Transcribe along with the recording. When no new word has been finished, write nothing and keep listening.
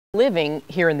living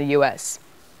here in the U.S.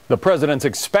 The president's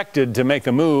expected to make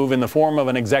the move in the form of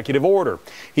an executive order.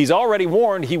 He's already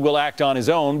warned he will act on his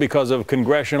own because of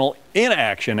congressional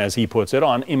inaction, as he puts it,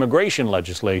 on immigration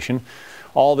legislation.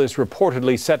 All this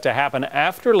reportedly set to happen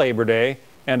after Labor Day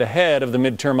and ahead of the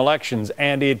midterm elections,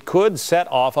 and it could set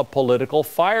off a political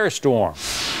firestorm.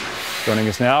 Joining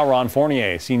us now, Ron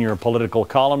Fournier, senior political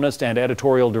columnist and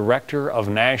editorial director of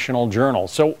National Journal.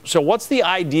 So what's the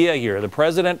idea here? The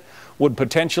president would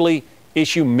potentially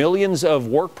issue millions of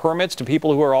work permits to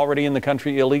people who are already in the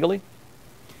country illegally?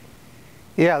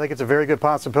 Yeah, I think it's a very good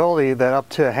possibility that up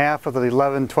to half of the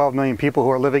 11, 12 million people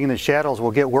who are living in the shadows will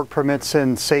get work permits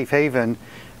in safe haven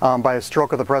by a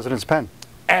stroke of the president's pen.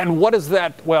 And what is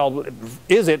that? Well,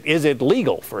 is it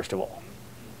legal, first of all?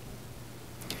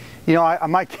 You know,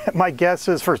 my guess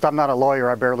is, first, I'm not a lawyer.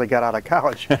 I barely got out of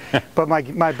college. But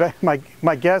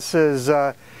my guess is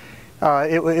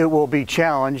it will be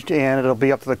challenged, and it'll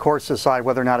be up to the courts to decide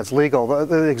whether or not it's legal.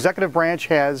 The executive branch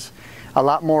has a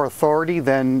lot more authority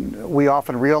than we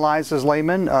often realize as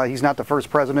laymen. He's not the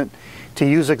first president to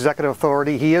use executive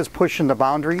authority. He is pushing the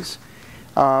boundaries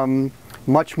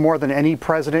much more than any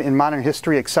president in modern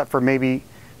history, except for maybe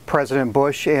President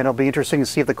Bush, and it'll be interesting to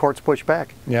see if the courts push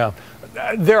back. Yeah.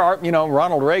 There are, you know,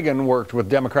 Ronald Reagan worked with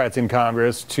Democrats in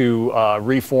Congress to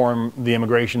reform the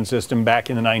immigration system back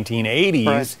in the 1980s.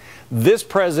 Right. This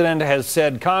president has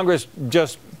said, Congress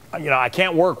just, you know, I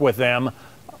can't work with them.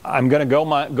 I'm going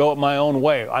to go my own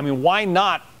way. I mean, why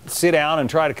not sit down and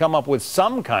try to come up with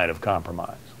some kind of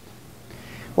compromise?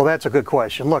 Well, that's a good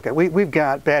question. Look, we've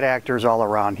got bad actors all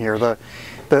around here.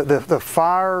 The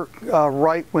far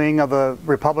right wing of the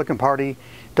Republican Party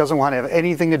doesn't want to have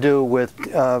anything to do with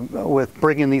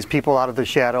bringing these people out of the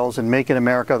shadows and making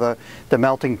America the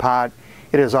melting pot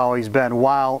it has always been,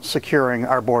 while securing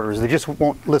our borders. They just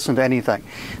won't listen to anything.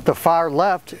 The far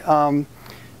left,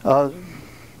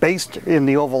 based in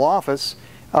the Oval Office,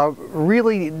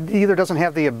 really either doesn't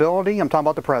have the ability, I'm talking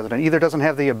about the president, either doesn't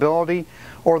have the ability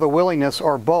or the willingness,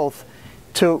 or both,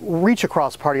 to reach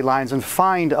across party lines and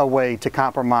find a way to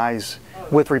compromise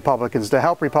with Republicans, to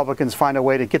help Republicans find a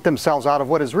way to get themselves out of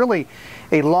what is really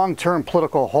a long-term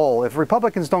political hole. If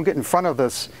Republicans don't get in front of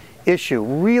this issue,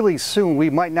 really soon we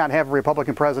might not have a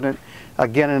Republican president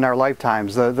again in our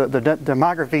lifetimes. The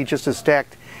demography just is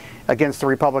stacked against the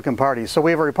Republican Party. So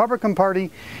we have a Republican Party,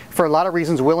 for a lot of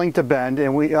reasons, willing to bend,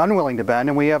 and unwilling to bend,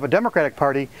 and we have a Democratic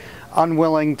Party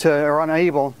unwilling to, or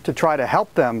unable to, try to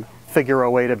help them figure a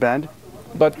way to bend.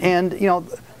 And you know,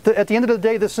 at the end of the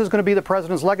day, this is going to be the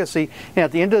president's legacy. And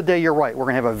at the end of the day, you're right. We're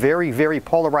going to have a very, very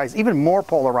polarized, even more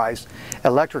polarized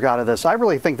electorate out of this. I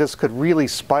really think this could really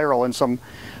spiral in some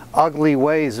ugly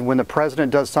ways when the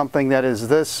president does something that is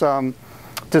this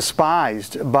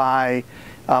despised by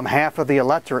half of the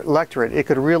electorate. It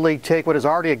could really take what is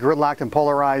already a gridlocked and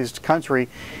polarized country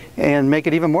and make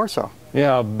it even more so.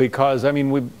 Yeah, because I mean,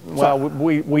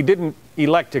 we didn't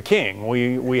elect a king.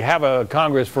 We have a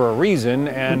Congress for a reason,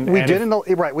 and we didn't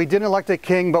elect a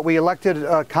king, but we elected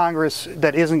a Congress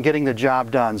that isn't getting the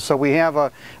job done. So we have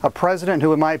a president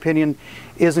who, in my opinion,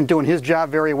 isn't doing his job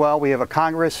very well. We have a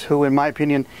Congress who, in my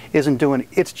opinion, isn't doing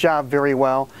its job very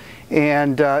well.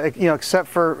 And you know, except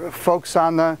for folks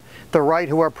on the right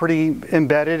who are pretty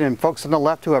embedded, and folks on the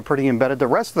left who are pretty embedded, the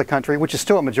rest of the country, which is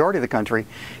still a majority of the country,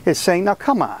 is saying, now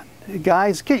come on,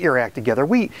 guys, get your act together.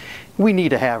 We need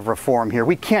to have reform here.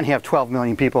 We can't have 12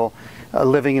 million people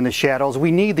living in the shadows.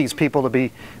 We need these people to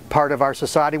be part of our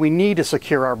society. We need to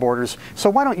secure our borders. So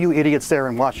why don't you idiots there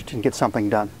in Washington get something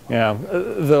done? Yeah,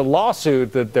 the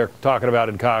lawsuit that they're talking about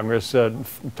in Congress,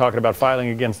 talking about filing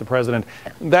against the president,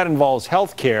 that involves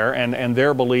health care and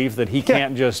their belief that he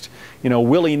can't just, you know,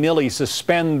 willy-nilly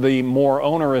suspend the more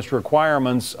onerous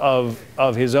requirements of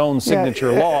his own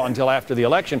signature law until after the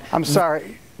election. I'm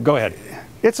sorry. Go ahead.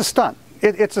 It's a stunt.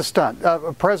 It's a stunt.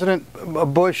 President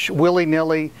Bush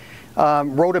willy-nilly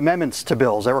wrote amendments to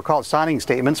bills. They were called signing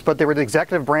statements, but they were the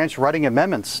executive branch writing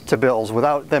amendments to bills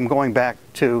without them going back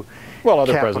to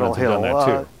other Capitol presidents Hill. have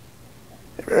done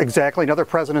that too. Exactly, and other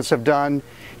presidents have done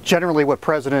generally what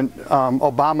President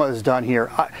Obama has done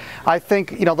here. I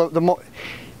think, you know,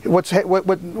 what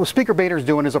Speaker Boehner's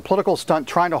doing is a political stunt,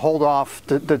 trying to hold off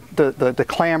the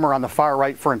clamor on the far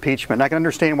right for impeachment. And I can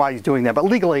understand why he's doing that, but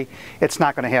legally, it's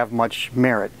not going to have much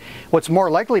merit. What's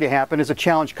more likely to happen is a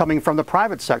challenge coming from the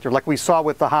private sector, like we saw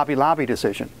with the Hobby Lobby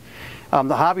decision.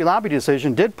 The Hobby Lobby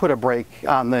decision did put a break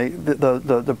on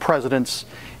the president's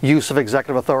use of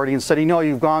executive authority and said, you know,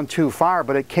 you've gone too far,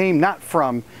 but it came not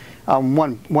from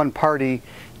one party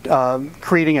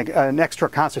creating an extra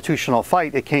constitutional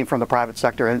fight. It came from the private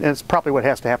sector, and it's probably what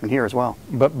has to happen here as well.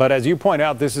 But as you point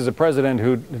out, this is a president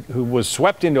who was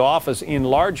swept into office in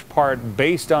large part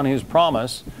based on his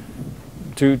promise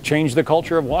to change the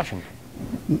culture of Washington.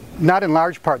 Not in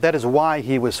large part. That is why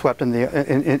he was swept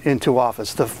into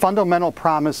office. The fundamental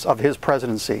promise of his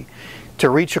presidency to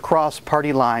reach across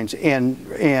party lines and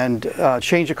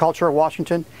change the culture of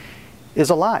Washington is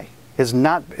a lie. Has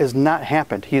not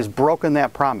happened. He has broken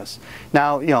that promise.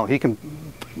 Now, you know, he can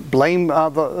blame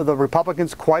the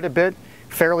Republicans quite a bit,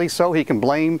 fairly so. He can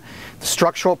blame the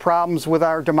structural problems with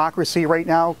our democracy right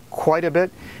now quite a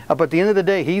bit. But at the end of the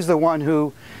day, he's the one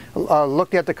who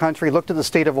looked at the country, looked at the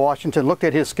state of Washington, looked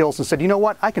at his skills and said, you know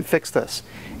what, I can fix this.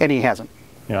 And he hasn't.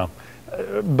 Yeah.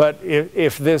 But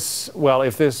if this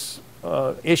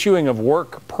issuing of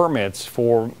work permits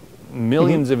for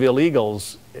millions of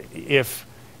illegals,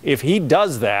 if he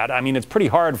does that, I mean, it's pretty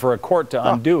hard for a court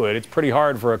to undo it. It's pretty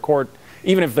hard for a court,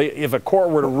 even if a court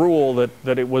were to rule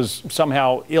that it was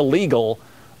somehow illegal,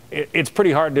 it's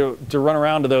pretty hard to run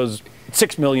around to those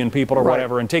 6 million people or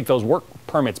whatever and take those work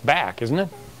permits back, isn't it?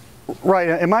 Right,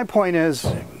 and my point is,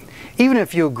 even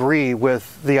if you agree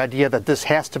with the idea that this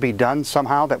has to be done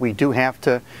somehow, that we do have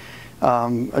to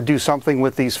do something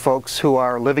with these folks who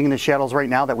are living in the shadows right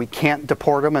now, that we can't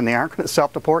deport them and they aren't going to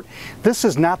self-deport, this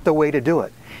is not the way to do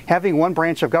it. Having one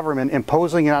branch of government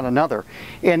imposing it on another,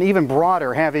 and even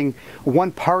broader, having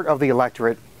one part of the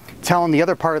electorate telling the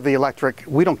other part of the electorate,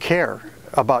 we don't care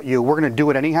about you, we're going to do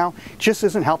it anyhow, just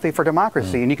isn't healthy for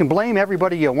democracy. And you can blame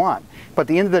everybody you want, but at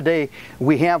the end of the day,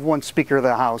 we have one Speaker of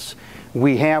the House,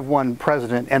 we have one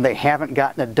President, and they haven't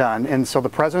gotten it done. And so the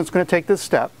President's going to take this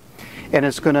step, and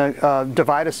it's going to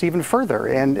divide us even further.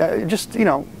 And just, you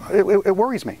know, it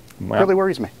worries me. Well, really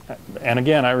worries me. And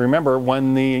again, I remember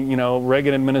when the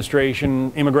Reagan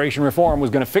administration immigration reform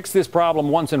was going to fix this problem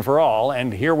once and for all,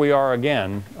 and here we are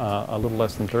again, a little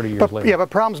less than 30 years later. Yeah, but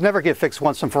problems never get fixed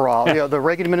once and for all. You know, the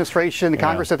Reagan administration, the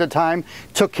Congress at the time,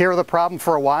 took care of the problem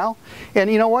for a while,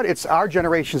 and you know what? It's our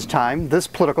generation's time. This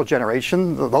political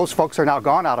generation, those folks are now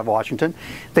gone out of Washington.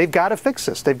 They've got to fix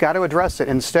this. They've got to address it.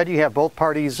 Instead, you have both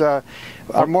parties are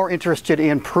more interested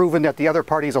in proving that the other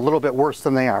party is a little bit worse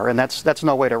than they are, and that's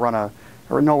no way to run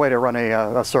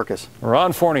a circus.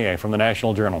 Ron Fournier from the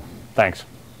National Journal. Thanks.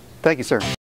 Thank you, sir.